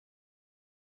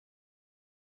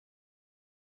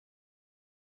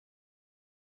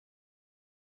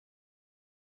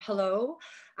Hello,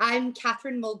 I'm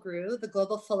Catherine Mulgrew, the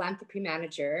Global Philanthropy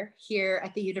Manager here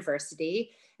at the university,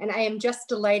 and I am just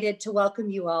delighted to welcome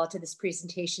you all to this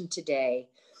presentation today.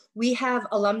 We have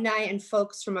alumni and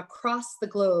folks from across the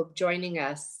globe joining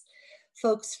us,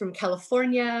 folks from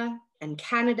California and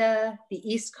Canada, the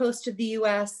East Coast of the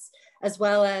US, as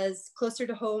well as closer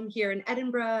to home here in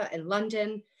Edinburgh and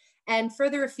London, and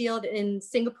further afield in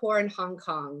Singapore and Hong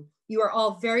Kong. You are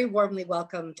all very warmly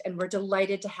welcomed, and we're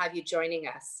delighted to have you joining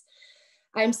us.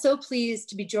 I'm so pleased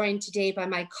to be joined today by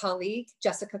my colleague,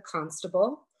 Jessica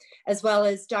Constable, as well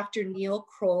as Dr. Neil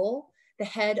Croll, the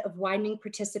head of Widening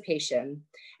Participation,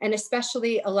 and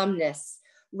especially alumnus,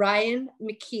 Ryan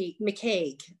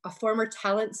McCuaig, a former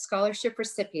Talent Scholarship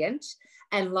recipient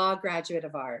and law graduate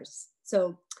of ours.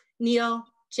 So Neil,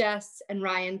 Jess, and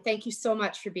Ryan, thank you so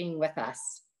much for being with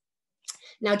us.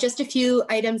 Now, just a few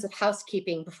items of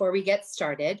housekeeping before we get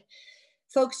started.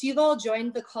 Folks, you've all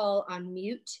joined the call on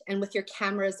mute and with your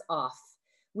cameras off.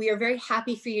 We are very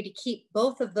happy for you to keep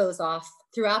both of those off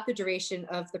throughout the duration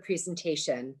of the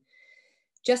presentation.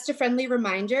 Just a friendly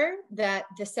reminder that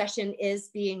the session is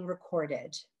being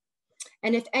recorded.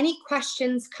 And if any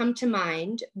questions come to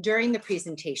mind during the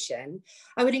presentation,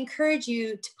 I would encourage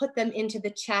you to put them into the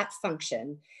chat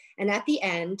function. And at the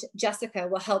end, Jessica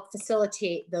will help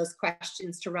facilitate those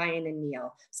questions to Ryan and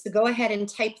Neil. So go ahead and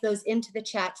type those into the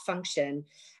chat function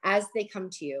as they come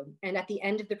to you. And at the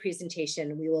end of the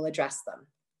presentation, we will address them.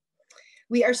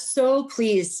 We are so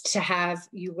pleased to have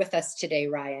you with us today,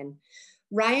 Ryan.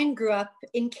 Ryan grew up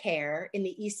in Care in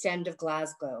the East End of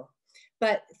Glasgow,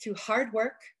 but through hard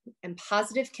work and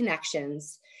positive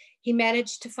connections, he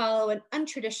managed to follow an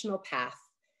untraditional path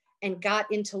and got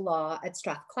into law at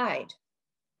Strathclyde.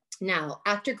 Now,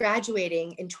 after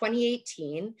graduating in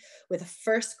 2018 with a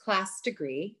first-class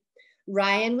degree,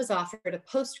 Ryan was offered a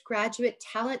postgraduate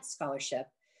talent scholarship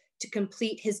to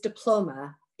complete his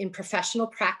diploma in professional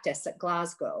practice at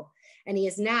Glasgow, and he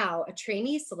is now a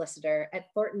trainee solicitor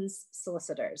at Thornton's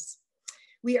Solicitors.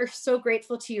 We are so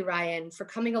grateful to you, Ryan, for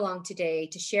coming along today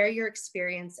to share your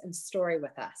experience and story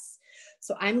with us.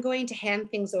 So I'm going to hand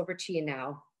things over to you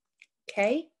now,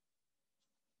 okay?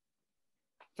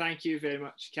 Thank you very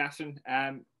much, Catherine.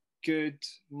 Good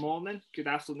morning, good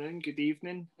afternoon, good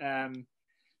evening,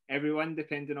 everyone,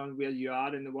 depending on where you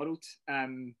are in the world.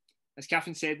 As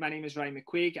Catherine said, my name is Ryan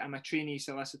McCuaig. I'm a trainee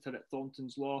solicitor at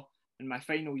Thornton's Law in my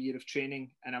final year of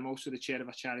training, and I'm also the chair of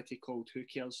a charity called Who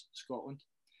Cares Scotland.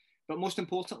 But most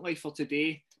importantly for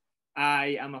today,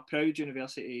 I am a proud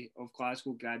University of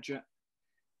Glasgow graduate.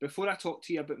 Before I talk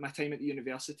to you about my time at the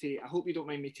university, I hope you don't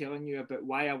mind me telling you about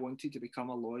why I wanted to become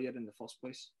a lawyer in the first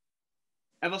place.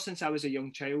 Ever since I was a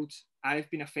young child, I've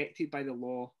been affected by the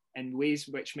law in ways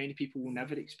which many people will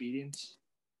never experience.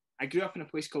 I grew up in a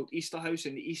place called Easterhouse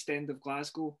in the East End of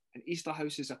Glasgow, and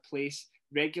Easterhouse is a place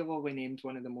regularly named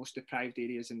one of the most deprived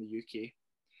areas in the UK.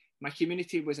 My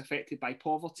community was affected by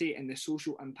poverty and the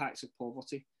social impacts of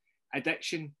poverty,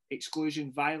 addiction,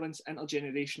 exclusion, violence,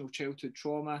 intergenerational childhood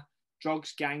trauma,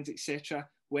 drugs, gangs, etc.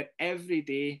 were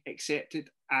everyday accepted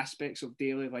aspects of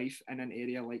daily life in an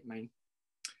area like mine.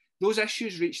 Those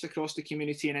issues reached across the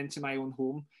community and into my own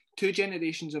home. 2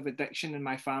 generations of addiction in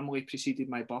my family preceded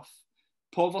my birth.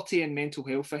 Poverty and mental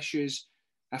health issues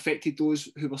affected those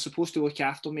who were supposed to look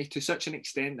after me to such an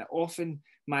extent that often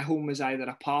my home was either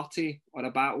a party or a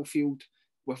battlefield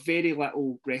with very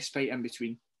little respite in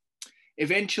between.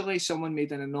 Eventually, someone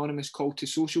made an anonymous call to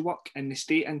social work and the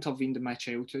state intervened in my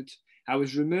childhood. I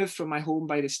was removed from my home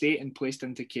by the state and placed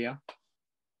into care.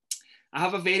 I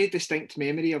have a very distinct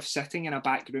memory of sitting in a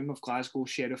back room of Glasgow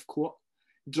Sheriff Court,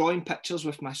 drawing pictures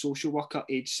with my social worker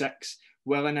aged 6,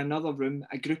 while in another room,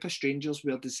 a group of strangers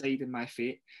were deciding my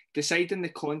fate, deciding the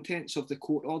contents of the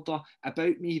court order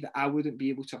about me that I wouldn't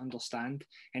be able to understand.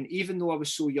 And even though I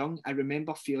was so young, I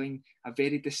remember feeling a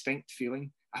very distinct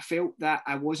feeling. I felt that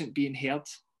I wasn't being heard,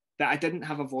 that I didn't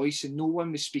have a voice and no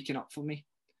one was speaking up for me.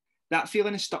 That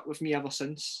feeling has stuck with me ever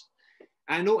since.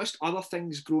 I noticed other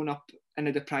things growing up in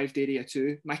a deprived area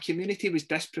too. My community was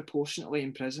disproportionately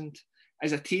imprisoned.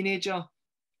 As a teenager,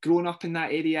 growing up in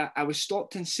that area, I was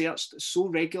stopped and searched so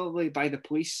regularly by the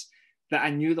police that I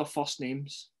knew their first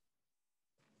names.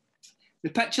 The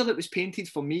picture that was painted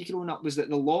for me growing up was that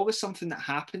the law was something that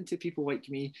happened to people like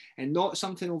me and not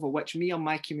something over which me or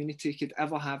my community could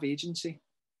ever have agency.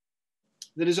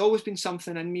 There has always been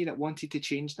something in me that wanted to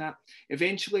change that.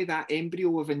 Eventually, that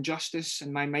embryo of injustice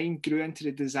in my mind grew into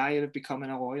the desire of becoming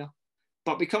a lawyer.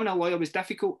 But becoming a lawyer was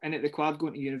difficult and it required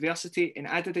going to university, and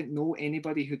I didn't know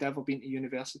anybody who'd ever been to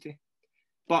university.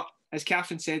 But as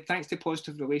Catherine said, thanks to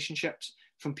positive relationships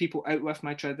from people out with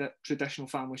my traditional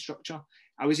family structure,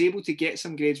 I was able to get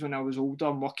some grades when I was older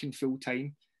and working full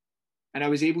time. And I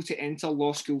was able to enter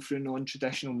law school through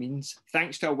non-traditional means,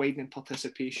 thanks to a widening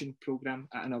participation programme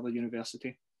at another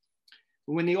university.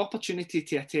 When the opportunity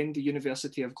to attend the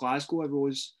University of Glasgow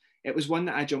arose, it was one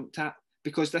that I jumped at,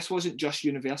 because this wasn't just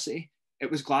university, it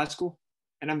was Glasgow.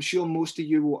 And I'm sure most of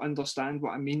you will understand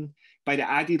what I mean by the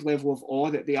added level of awe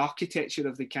that the architecture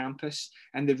of the campus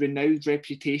and the renowned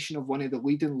reputation of one of the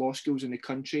leading law schools in the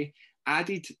country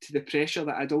added to the pressure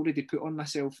that I'd already put on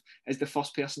myself as the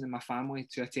first person in my family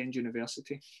to attend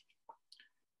university.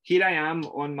 Here I am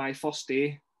on my first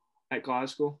day at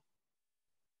Glasgow.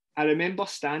 I remember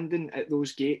standing at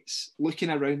those gates, looking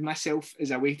around myself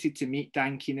as I waited to meet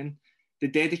Dan Keenan, the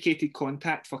dedicated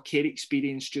contact for care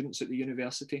experienced students at the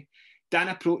university. Dan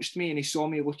approached me and he saw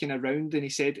me looking around and he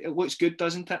said, "It looks good,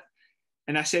 doesn't it?"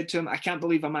 And I said to him, "I can't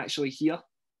believe I'm actually here."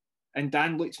 And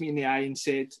Dan looked me in the eye and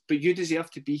said, "But you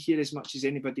deserve to be here as much as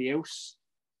anybody else."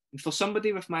 And for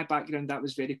somebody with my background, that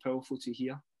was very powerful to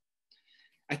hear.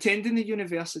 Attending the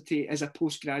university as a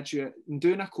postgraduate and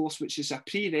doing a course which is a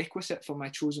prerequisite for my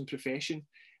chosen profession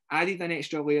added an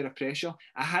extra layer of pressure.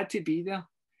 I had to be there,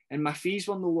 and my fees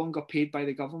were no longer paid by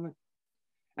the government.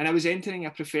 And I was entering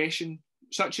a profession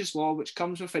such as law, which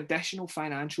comes with additional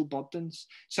financial burdens,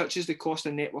 such as the cost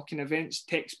of networking events,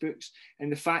 textbooks,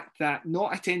 and the fact that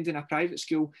not attending a private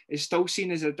school is still seen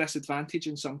as a disadvantage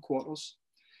in some quarters.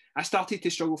 I started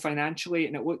to struggle financially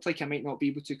and it looked like I might not be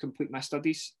able to complete my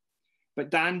studies. But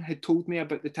Dan had told me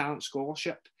about the talent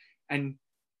scholarship, and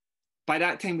by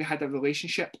that time we had a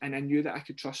relationship and I knew that I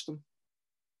could trust him.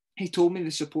 He told me the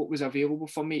support was available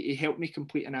for me. He helped me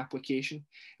complete an application.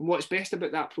 And what's best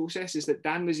about that process is that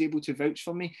Dan was able to vouch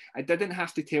for me. I didn't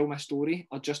have to tell my story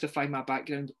or justify my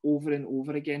background over and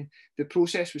over again. The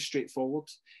process was straightforward.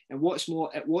 And what's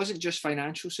more, it wasn't just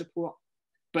financial support,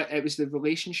 but it was the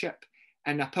relationship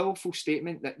and a powerful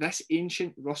statement that this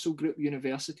ancient Russell Group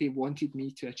University wanted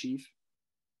me to achieve.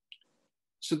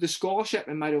 So the scholarship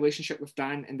and my relationship with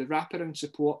Dan and the wraparound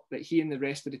support that he and the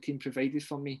rest of the team provided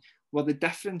for me were the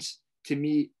difference to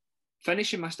me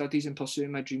finishing my studies and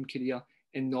pursuing my dream career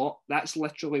and not. That's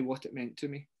literally what it meant to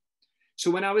me. So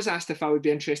when I was asked if I would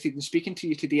be interested in speaking to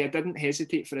you today, I didn't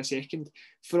hesitate for a second.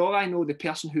 For all I know, the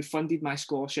person who funded my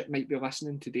scholarship might be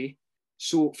listening today.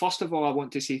 So first of all, I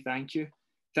want to say thank you.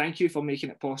 Thank you for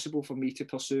making it possible for me to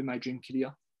pursue my dream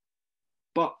career.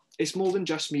 But it's more than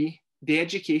just me. The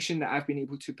education that I've been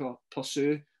able to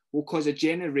pursue will cause a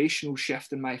generational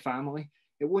shift in my family.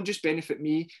 It won't just benefit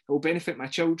me, it will benefit my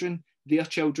children, their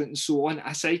children, and so on.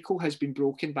 A cycle has been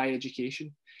broken by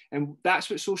education. And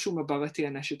that's what social mobility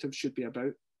initiatives should be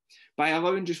about. By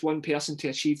allowing just one person to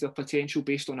achieve their potential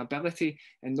based on ability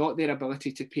and not their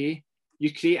ability to pay,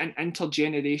 you create an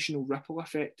intergenerational ripple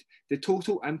effect, the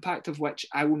total impact of which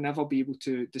I will never be able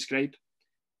to describe,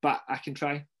 but I can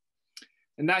try.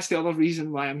 And that's the other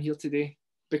reason why I'm here today,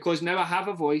 because now I have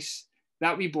a voice.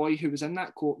 That wee boy who was in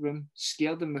that courtroom,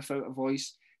 scared and without a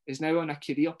voice, is now on a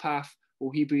career path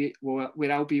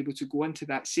where I'll be able to go into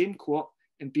that same court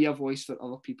and be a voice for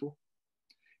other people.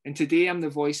 And today I'm the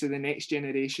voice of the next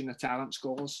generation of talent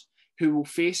scholars who will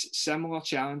face similar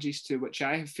challenges to which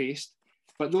I have faced,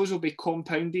 but those will be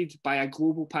compounded by a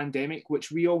global pandemic,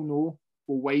 which we all know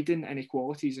will widen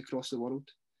inequalities across the world.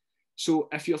 So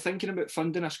if you're thinking about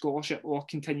funding a scholarship or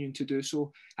continuing to do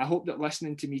so, I hope that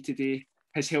listening to me today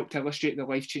has helped illustrate the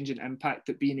life-changing impact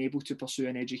that being able to pursue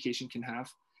an education can have.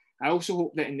 I also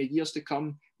hope that in the years to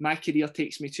come, my career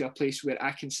takes me to a place where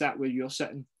I can sit where you're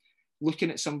sitting, looking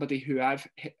at somebody who I've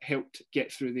helped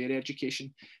get through their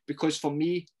education. Because for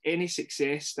me, any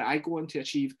success that I go on to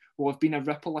achieve will have been a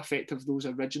ripple effect of those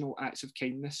original acts of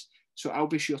kindness. So I'll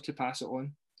be sure to pass it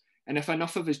on. And if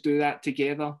enough of us do that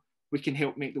together, we can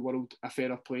help make the world a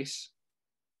fairer place.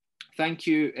 Thank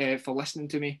you for listening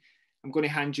to me. I'm going to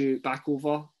hand you back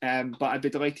over, but I'd be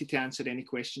delighted to answer any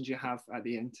questions you have at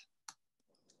the end.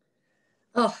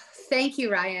 Oh, thank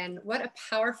you, Ryan. What a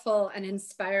powerful and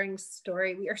inspiring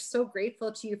story. We are so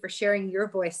grateful to you for sharing your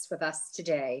voice with us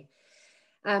today.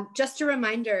 Just a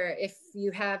reminder, if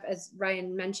you have, as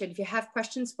Ryan mentioned, if you have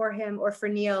questions for him or for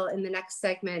Neil in the next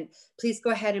segment, please go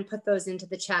ahead and put those into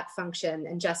the chat function,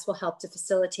 and Jess will help to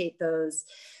facilitate those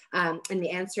and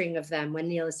the answering of them when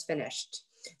Neil is finished.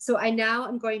 So I now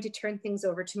am going to turn things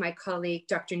over to my colleague,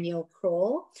 Dr. Neil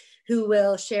Croll, who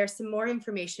will share some more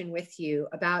information with you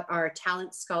about our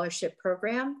Talent Scholarship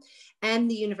Program and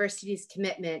the university's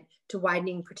commitment to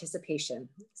widening participation.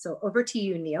 So over to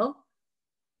you, Neil.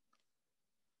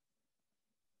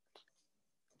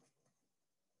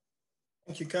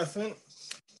 Thank you, Catherine.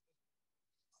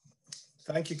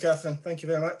 Thank you, Catherine. Thank you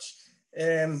very much.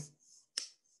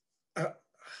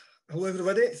 Hello,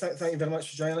 everybody. Thank you very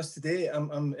much for joining us today.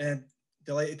 I'm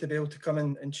delighted to be able to come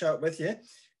and chat with you.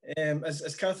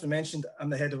 As Catherine mentioned, I'm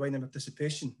the head of widening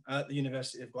participation at the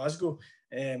University of Glasgow.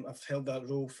 I've held that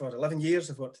role for 11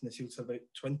 years. I've worked in the field for about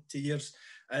 20 years.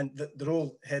 And the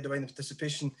role head of widening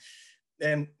participation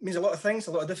means a lot of things,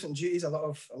 a lot of different duties, a lot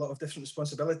of different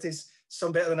responsibilities,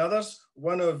 some better than others.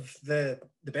 One of the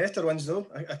better ones, though,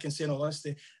 I can say in all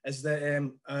honesty, is that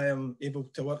I am able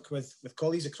to work with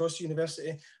colleagues across the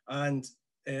university, and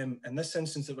in this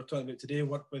instance that we're talking about today,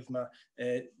 work with my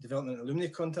development and alumni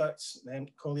contacts and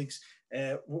colleagues,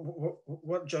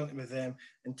 work jointly with them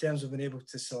in terms of being able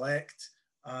to select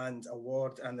and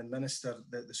award and administer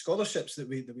the scholarships that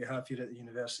we have here at the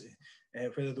university,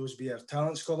 whether those be our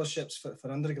talent scholarships for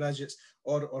undergraduates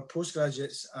or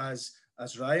postgraduates, as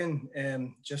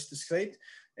Ryan just described,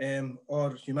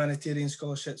 or humanitarian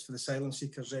scholarships for asylum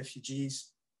seekers,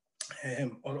 refugees,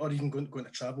 or even going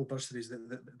to travel bursaries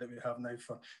that we have now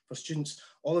for students.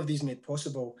 All of these made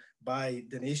possible by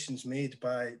donations made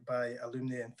by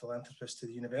alumni and philanthropists to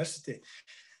the university.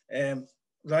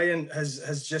 Ryan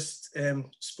has just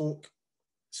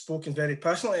spoken very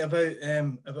passionately about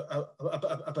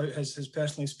his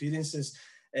personal experiences.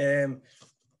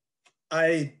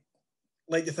 I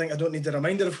like to think I don't need a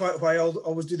reminder of why I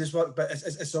always do this work, but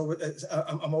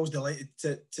I'm always delighted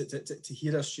to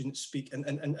hear our students speak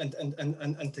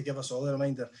and to give us all a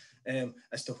reminder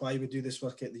as to why we do this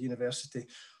work at the university.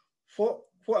 What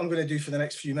I'm going to do for the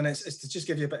next few minutes is to just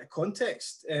give you a bit of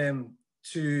context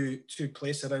to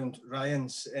place around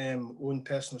Ryan's own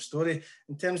personal story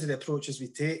in terms of the approaches we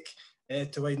take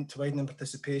to widening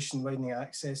participation, widening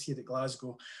access here at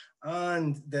Glasgow,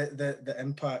 and the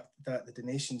impact that the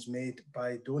donations made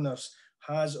by donors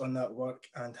has on that work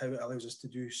and how it allows us to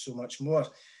do so much more.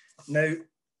 Now,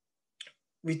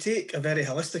 we take a very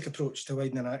holistic approach to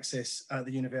widening access at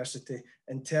the university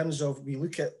in terms of we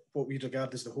look at what we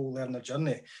regard as the whole learner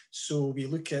journey. So we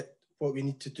look at what we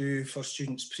need to do for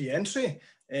students pre-entry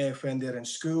when they're in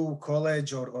school,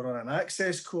 college, or on an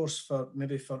access course for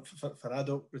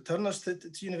adult returners to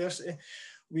university.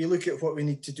 We look at what we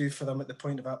need to do for them at the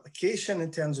point of application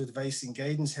in terms of advice and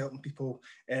guidance, helping people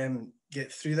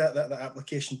get through that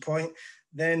application point.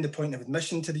 Then the point of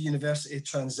admission to the university,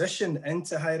 transition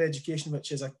into higher education,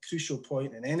 which is a crucial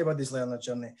point in anybody's learner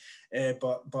journey,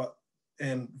 but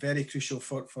very crucial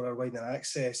for our widening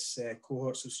access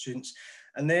cohorts of students.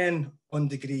 And then on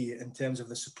degree, in terms of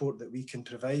the support that we can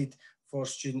provide for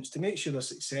students to make sure they're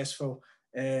successful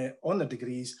on their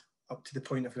degrees up to the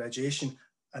point of graduation,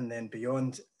 and then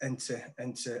beyond into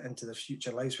their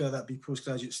future lives, whether that be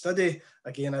postgraduate study,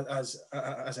 again, as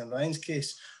in Ryan's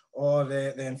case, or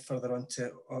then further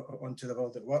onto the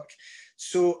world at work.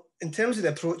 So in terms of the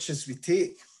approaches we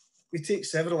take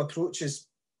several approaches.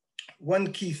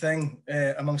 One key thing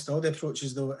amongst all the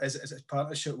approaches, though, is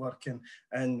partnership work,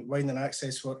 and widening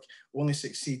access work only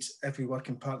succeeds if we work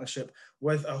in partnership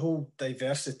with a whole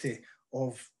diversity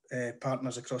of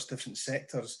partners across different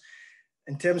sectors.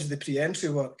 In terms of the pre-entry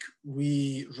work,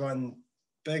 we run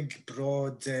big,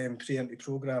 broad pre-entry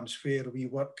programmes where we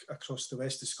work across the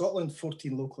west of Scotland,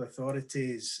 14 local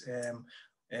authorities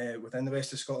within the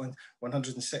west of Scotland,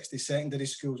 160 secondary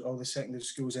schools, all the secondary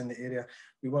schools in the area.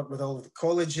 We work with all of the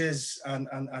colleges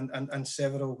and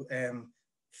several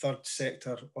third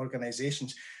sector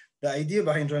organisations. The idea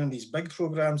behind running these big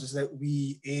programmes is that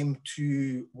we aim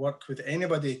to work with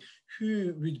anybody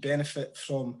who would benefit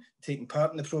from taking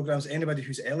part in the programmes, anybody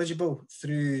who's eligible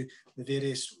through the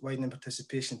various widening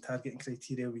participation targeting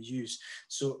criteria we use.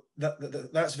 So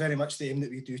that's very much the aim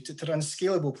that we do, to run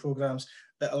scalable programmes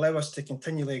that allow us to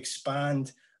continually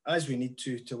expand as we need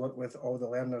to work with all the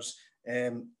learners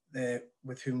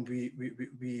with whom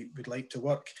we would like to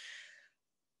work.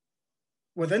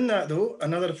 Within that, though,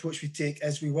 another approach we take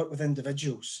is we work with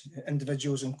individuals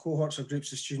and cohorts or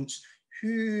groups of students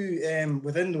who,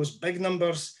 within those big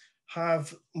numbers,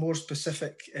 have more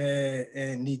specific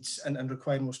needs and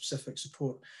require more specific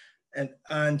support.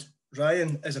 And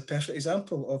Ryan is a perfect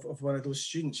example of one of those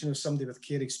students, somebody with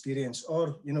care experience,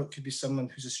 or, it could be someone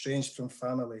who's estranged from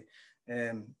family,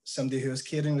 somebody who has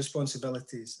caring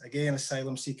responsibilities, again,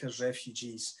 asylum seekers,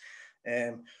 refugees.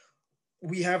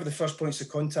 We have the first points of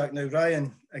contact. Now,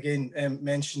 Ryan, again,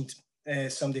 mentioned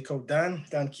somebody called Dan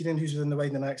Keenan, who's within the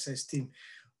Widening Access team.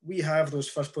 We have those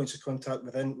first points of contact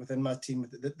within my team,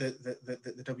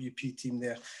 the WP team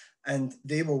there, and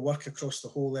they will work across the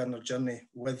whole learner journey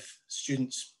with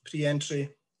students, pre-entry,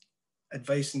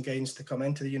 advice and guidance to come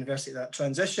into the university, that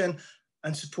transition,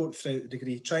 and support throughout the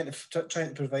degree, trying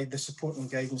to provide the support and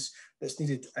guidance that's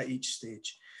needed at each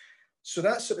stage. So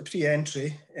that's sort of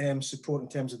pre-entry support in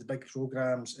terms of the big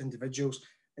programmes, individuals.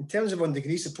 in terms of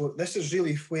on-degree support, this is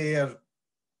really where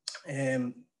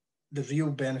the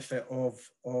real benefit of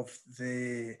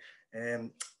the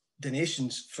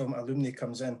donations from alumni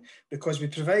comes in, because we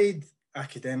provide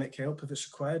academic help if it's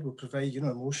required, we'll provide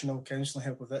emotional counselling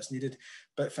help if that's needed,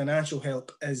 but financial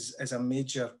help is a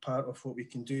major part of what we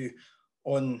can do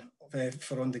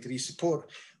for on-degree support.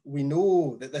 We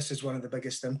know that this is one of the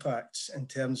biggest impacts in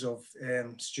terms of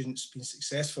students being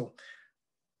successful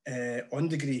on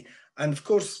degree, and of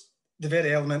course the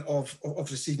very element of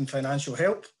receiving financial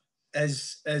help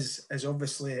is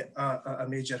obviously a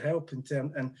major help in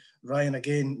term. And Ryan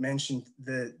again mentioned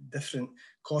the different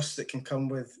costs that can come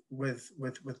with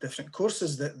different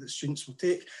courses that students will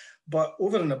take. But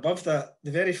over and above that,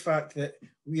 the very fact that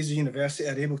we as a university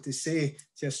are able to say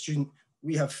to a student,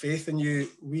 we have faith in you,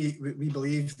 we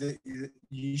believe that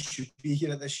you should be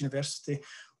here at this university,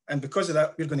 and because of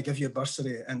that, we're going to give you a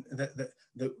bursary and that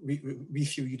we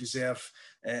feel you deserve.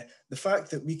 The fact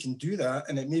that we can do that,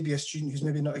 and it may be a student who's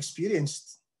maybe not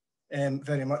experienced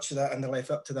very much of that in their life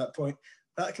up to that point,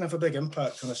 that can have a big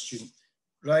impact on a student.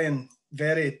 Ryan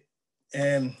very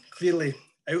clearly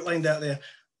outlined that there.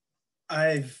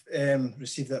 I've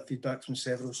received that feedback from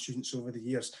several students over the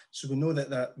years, so we know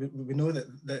that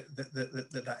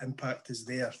impact is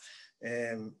there.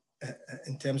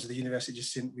 In terms of the university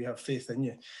just saying we have faith in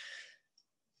you.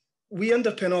 We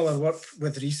underpin all our work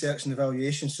with research and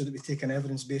evaluation so that we take an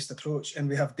evidence-based approach, and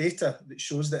we have data that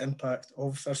shows the impact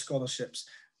of our scholarships.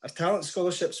 Our talent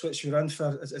scholarships, which we run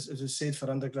for, as we said, for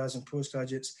undergrads and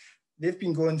postgraduates, they've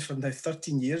been going for now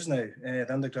 13 years now.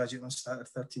 The undergraduate one started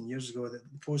 13 years ago. The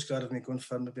postgrad have been going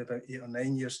for maybe about 8 or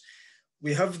 9 years.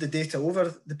 We have the data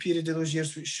over the period of those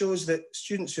years, which shows that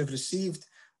students who have received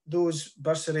those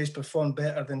bursaries perform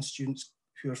better than students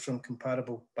who are from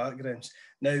comparable backgrounds.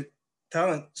 Now,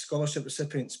 talent scholarship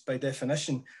recipients, by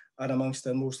definition, are amongst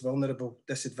the most vulnerable,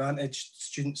 disadvantaged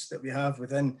students that we have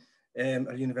within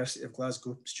our University of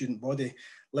Glasgow student body,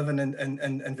 living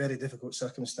in very difficult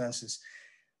circumstances.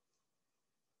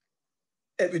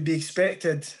 It would be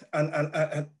expected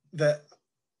and that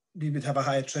we would have a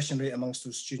high attrition rate amongst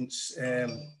those students,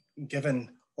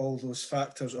 given all those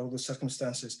factors, all those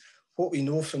circumstances. What we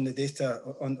know from the data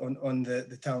on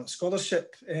the talent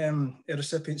scholarship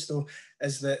recipients, though,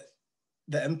 is that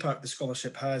the impact the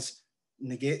scholarship has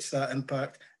negates that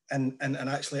impact and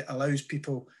actually allows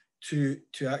people to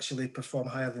actually perform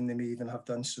higher than they may even have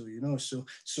done so,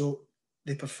 So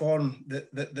they perform,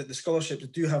 the scholarships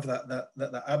do have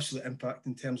that absolute impact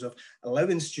in terms of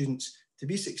allowing students to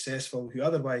be successful who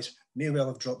otherwise may well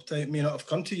have dropped out, may not have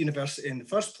come to university in the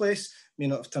first place, may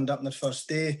not have turned up on their first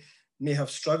day, may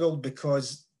have struggled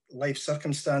because life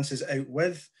circumstances out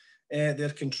with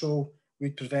their control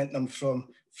would prevent them from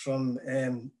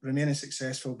remaining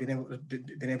successful, being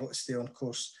able to stay on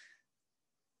course.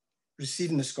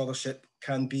 Receiving the scholarship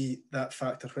can be that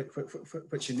factor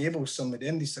which enables somebody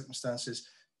in these circumstances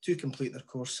to complete their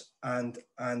course and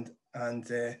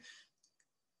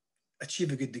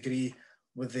achieve a good degree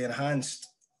with the enhanced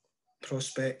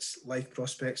prospects, life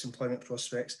prospects, employment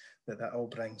prospects that all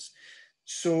brings.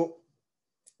 So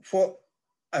what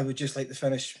I would just like to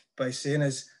finish by saying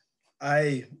is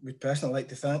I would personally like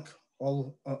to thank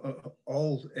all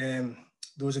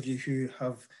those of you who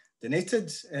have donated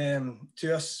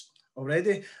to us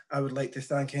already. I would like to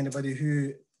thank anybody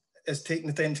who is taking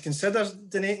the time to consider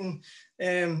donating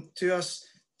to us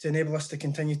to enable us to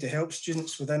continue to help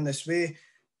students within this way.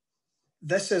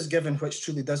 This is given which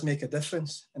truly does make a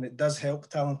difference, and it does help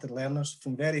talented learners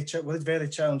from very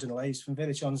challenging lives, from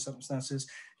very challenging circumstances.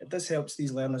 It does help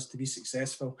these learners to be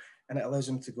successful, and it allows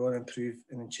them to go and improve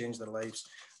and change their lives.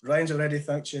 Ryan's already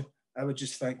thanked you. I would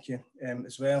just thank you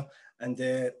as well, and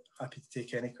happy to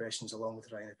take any questions along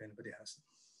with Ryan if anybody has them.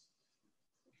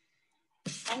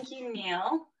 Thank you,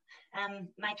 Neil.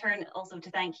 My turn also to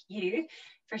thank you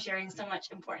for sharing so much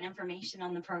important information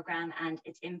on the programme and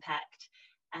its impact.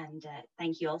 And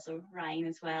thank you also, Ryan,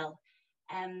 as well.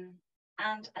 And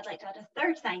I'd like to add a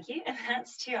third thank you, and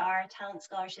that's to our Talent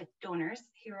Scholarship donors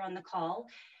who are on the call.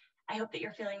 I hope that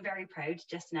you're feeling very proud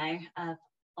just now of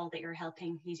all that you're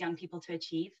helping these young people to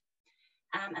achieve.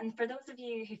 And for those of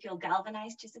you who feel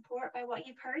galvanised to support by what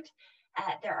you've heard,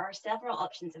 there are several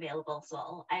options available, so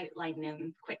I'll outline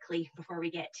them quickly before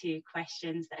we get to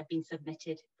questions that have been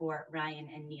submitted for Ryan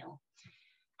and Neil.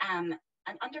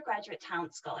 An undergraduate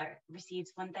talent scholar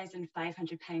receives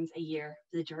 £1,500 a year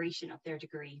for the duration of their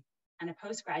degree, and a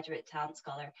postgraduate talent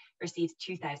scholar receives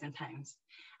 £2,000,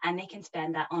 and they can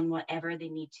spend that on whatever they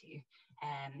need to.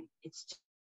 It's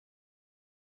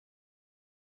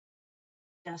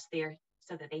just there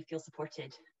so that they feel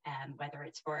supported, whether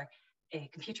it's for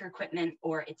computer equipment,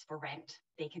 or it's for rent.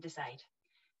 They can decide.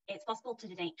 It's possible to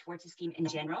donate towards the scheme in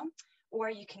general, or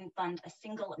you can fund a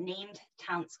single named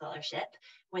talent scholarship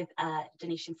with a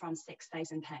donation from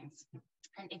 £6,000.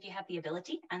 And if you have the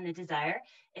ability and the desire,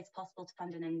 it's possible to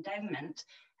fund an endowment,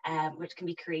 which can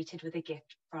be created with a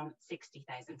gift from £60,000.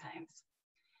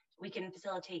 We can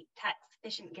facilitate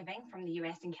tax-efficient giving from the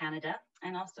US and Canada,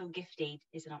 and also gift aid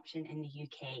is an option in the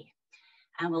UK.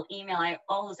 And we'll email out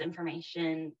all this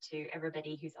information to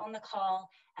everybody who's on the call,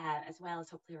 as well as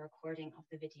hopefully a recording of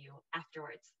the video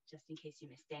afterwards, just in case you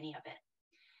missed any of it.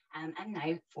 And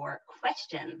now for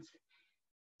questions.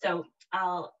 So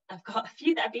I've got a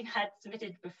few that have been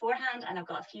submitted beforehand, and I've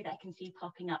got a few that I can see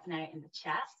popping up now in the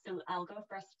chat. So I'll go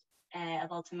first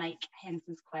of all to Mike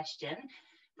Henson's question,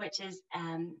 which is,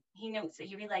 he notes that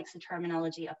he really likes the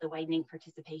terminology of the widening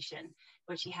participation,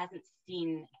 which he hasn't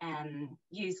seen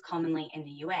used commonly in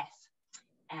the US.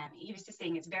 He was just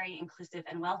saying it's very inclusive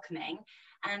and welcoming.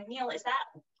 And Neil, is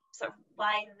that sort of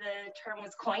why the term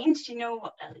was coined? Do you know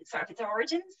sort of its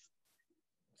origins?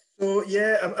 So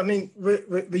yeah, I mean,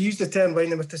 we use the term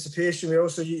widening participation. We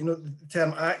also, the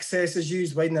term access is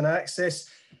used, widening access.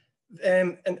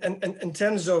 In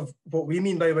terms of what we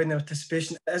mean by widening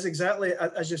participation, it is exactly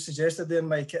as you've suggested there,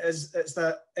 Mike. It's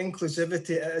that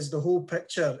inclusivity. It is the whole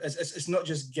picture. It's not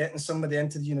just getting somebody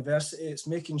into the university. It's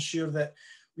making sure that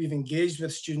we've engaged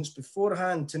with students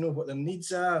beforehand to know what their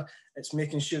needs are. It's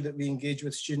making sure that we engage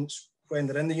with students when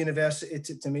they're in the university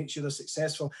to make sure they're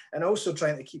successful, and also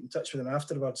trying to keep in touch with them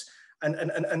afterwards.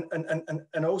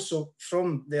 And also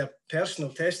from their personal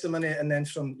testimony, and then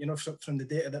from the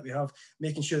data that we have,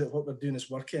 making sure that what we're doing is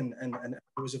working, and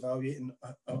always evaluating,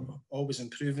 always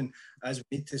improving as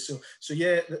we need to. So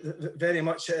yeah, very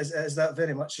much is that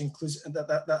very much inclusive,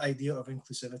 that idea of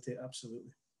inclusivity.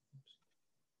 Absolutely.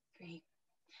 Great.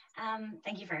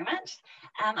 Thank you very much.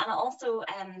 And I'll also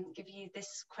give you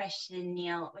this question,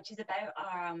 Neil, which is about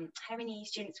how many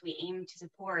students we aim to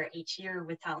support each year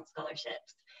with talent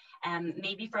scholarships.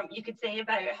 Maybe you could say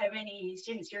about how many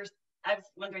students I was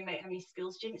wondering about how many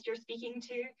school students you're speaking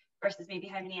to versus maybe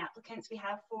how many applicants we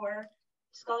have for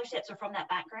scholarships, or from that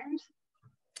background.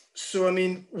 So I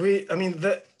mean,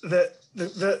 the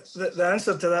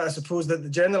answer to that, I suppose, that the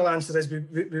general answer is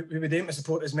we would aim to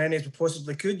support as many as we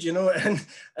possibly could,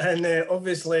 and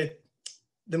obviously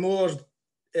the more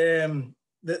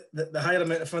the higher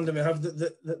amount of funding we have,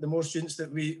 the more students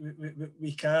that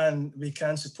we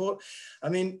can support. I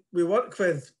mean, we work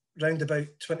with around about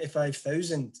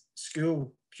 25,000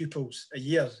 school pupils a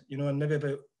year, and maybe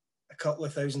about a couple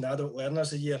of thousand adult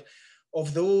learners a year.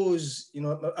 Of those,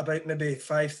 about maybe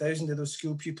 5,000 of those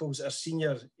school pupils are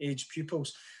senior age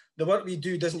pupils. The work we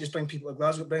do doesn't just bring people to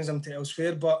Glasgow, it brings them to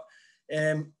elsewhere, but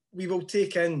we will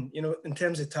take in, in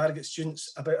terms of target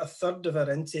students, about a third of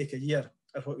our intake a year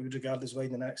are what we would regard as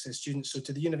widening access students. So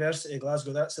to the University of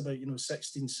Glasgow, that's about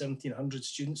 1,700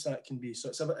 students that can be. So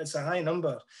it's a high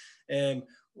number.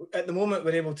 At the moment,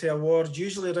 we're able to award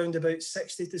usually around about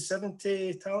 60 to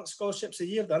 70 talent scholarships a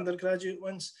year, the undergraduate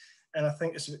ones. And I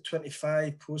think it's about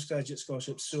 25 postgraduate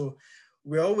scholarships. So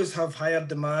we always have higher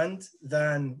demand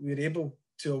than we're able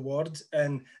to award.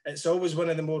 And it's always one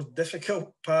of the more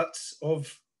difficult parts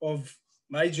of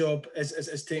my job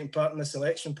is taking part in the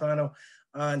selection panel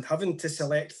and having to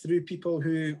select through people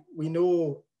who we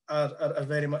know are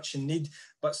very much in need,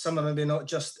 but some are maybe not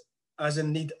just as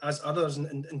in need as others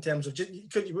in terms of,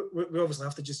 we obviously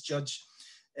have to just judge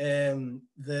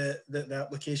the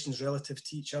applications relative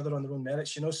to each other on their own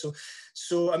merits,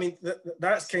 So I mean,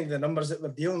 that's kind of the numbers that we're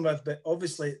dealing with, but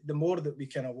obviously the more that we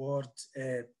can award,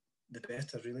 the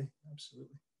better, really.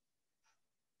 Absolutely.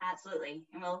 Absolutely.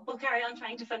 And we'll carry on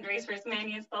trying to fundraise for as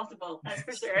many as possible, that's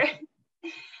for sure.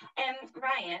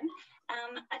 Ryan,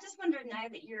 I just wondered, now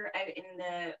that you're out in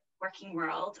the working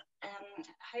world,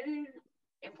 how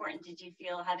important did you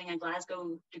feel having a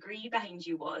Glasgow degree behind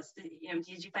you was? Did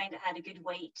you find it had a good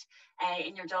weight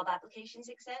in your job applications,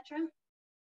 etc.?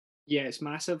 Yeah, it's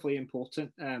massively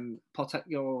important,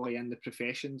 particularly in the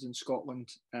professions in Scotland.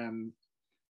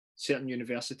 Certain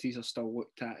universities are still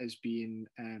looked at as being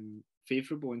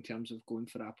favourable in terms of going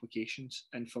for applications,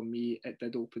 and for me, it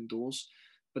did open doors.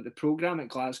 But the programme at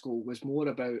Glasgow was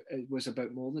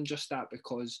about more than just that,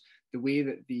 because the way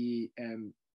that the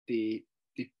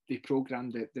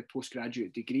programme, the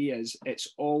postgraduate degree is, it's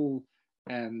all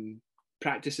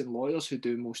practicing lawyers who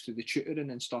do most of the tutoring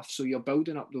and stuff. So you're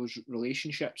building up those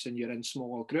relationships, and you're in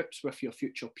smaller groups with your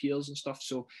future peers and stuff.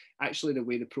 So actually the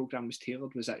way the programme was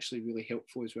tailored was actually really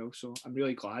helpful as well. So I'm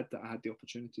really glad that I had the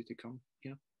opportunity to come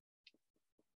here.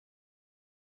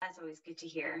 That's always good to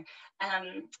hear.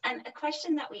 And a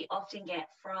question that we often get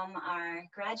from our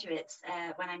graduates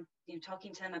when I'm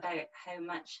talking to them about how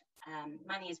much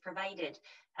money is provided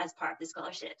as part of the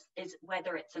scholarships is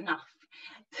whether it's enough.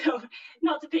 So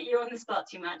not to put you on the spot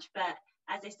too much, but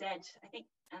as I said,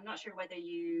 I'm not sure whether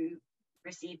you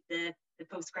received the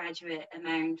postgraduate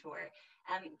amount or,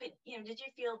 but did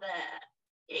you feel that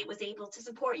it was able to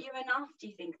support you enough? Do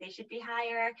you think they should be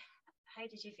higher? How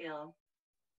did you feel?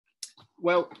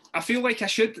 Well, I feel like I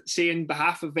should say in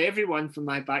behalf of everyone from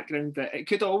my background that it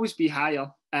could always be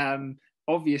higher,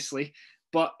 obviously.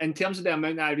 But in terms of the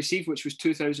amount that I received, which was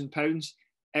 £2,000,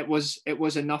 it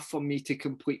was enough for me to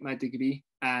complete my degree,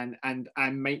 and I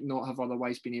might not have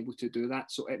otherwise been able to do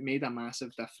that. So it made a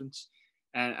massive difference,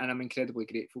 and I'm incredibly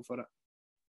grateful for it.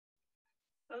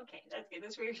 Okay, that's good.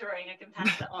 That's reassuring. I can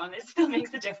pass that on. It still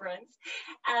makes a difference.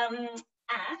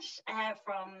 Ash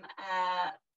from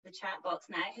the chat box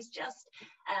now has just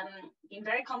been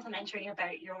very complimentary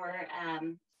about your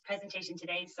presentation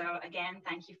today. So again,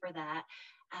 thank you for that.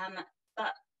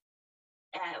 But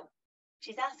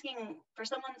she's asking for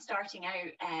someone starting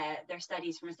out their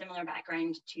studies from a similar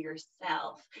background to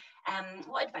yourself.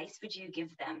 What advice would you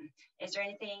give them? Is there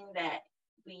anything that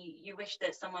you wish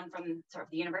that someone from sort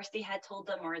of the university had told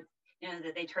them, or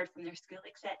that they'd heard from their school,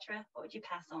 etc.? What would you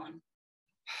pass on?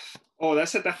 Oh,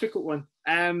 that's a difficult one.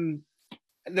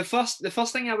 The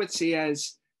first thing I would say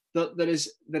is that there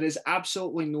is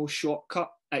absolutely no shortcut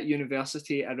at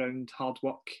university around hard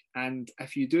work. And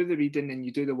if you do the reading and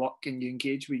you do the work and you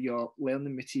engage with your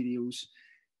learning materials,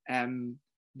 then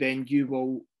you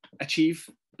will achieve.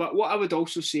 But what I would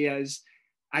also say is,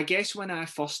 I guess when I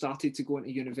first started to go into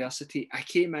university, I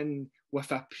came in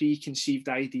with a preconceived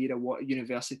idea of what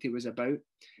university was about,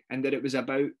 and that it was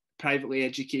about privately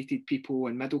educated people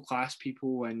and middle class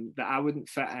people, and that I wouldn't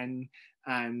fit in,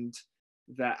 and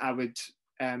that I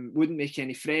wouldn't make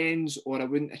any friends, or I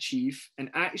wouldn't achieve. And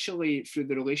actually, through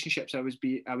the relationships I was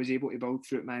able to build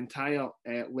throughout my entire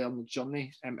learning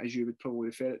journey, as you would probably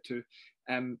refer it to,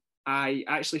 I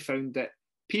actually found that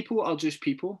people are just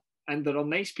people, and there are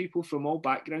nice people from all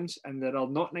backgrounds, and there are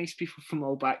not nice people from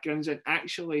all backgrounds, and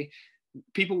actually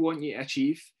people want you to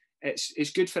achieve.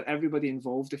 It's good for everybody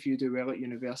involved if you do well at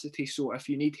university. So if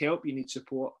you need help, you need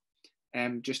support,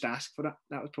 just ask for it.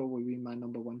 That would probably be my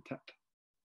number one tip.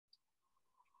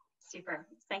 Super,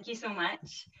 thank you so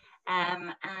much.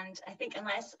 And I think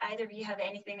unless either of you have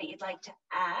anything that you'd like to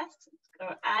ask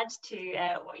or add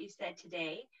to what you said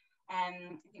today, I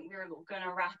think we're going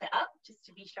to wrap it up just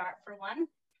to be sharp for one.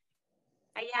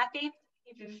 Are you happy?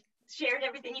 You've shared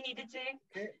everything you needed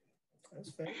to? Okay,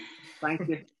 that's fine. Thank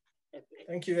you.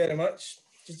 Thank you very much.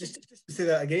 Just to say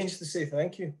that again, just to say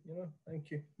thank you.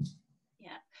 Thank you.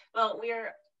 Yeah. Well,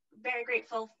 we're very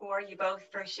grateful for you both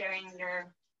for sharing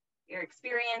your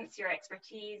experience, your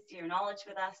expertise, your knowledge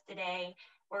with us today.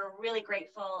 We're really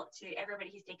grateful to everybody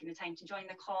who's taken the time to join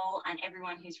the call and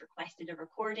everyone who's requested a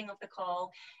recording of the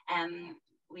call.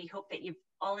 We hope that you've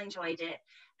all enjoyed it,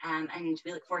 and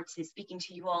we look forward to speaking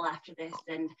to you all after this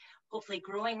and hopefully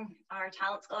growing our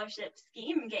talent scholarship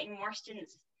scheme and getting more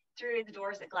students through the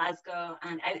doors at Glasgow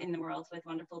and out in the world with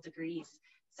wonderful degrees.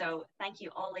 So thank you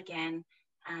all again,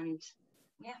 and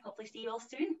yeah, hopefully see you all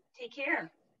soon. Take care.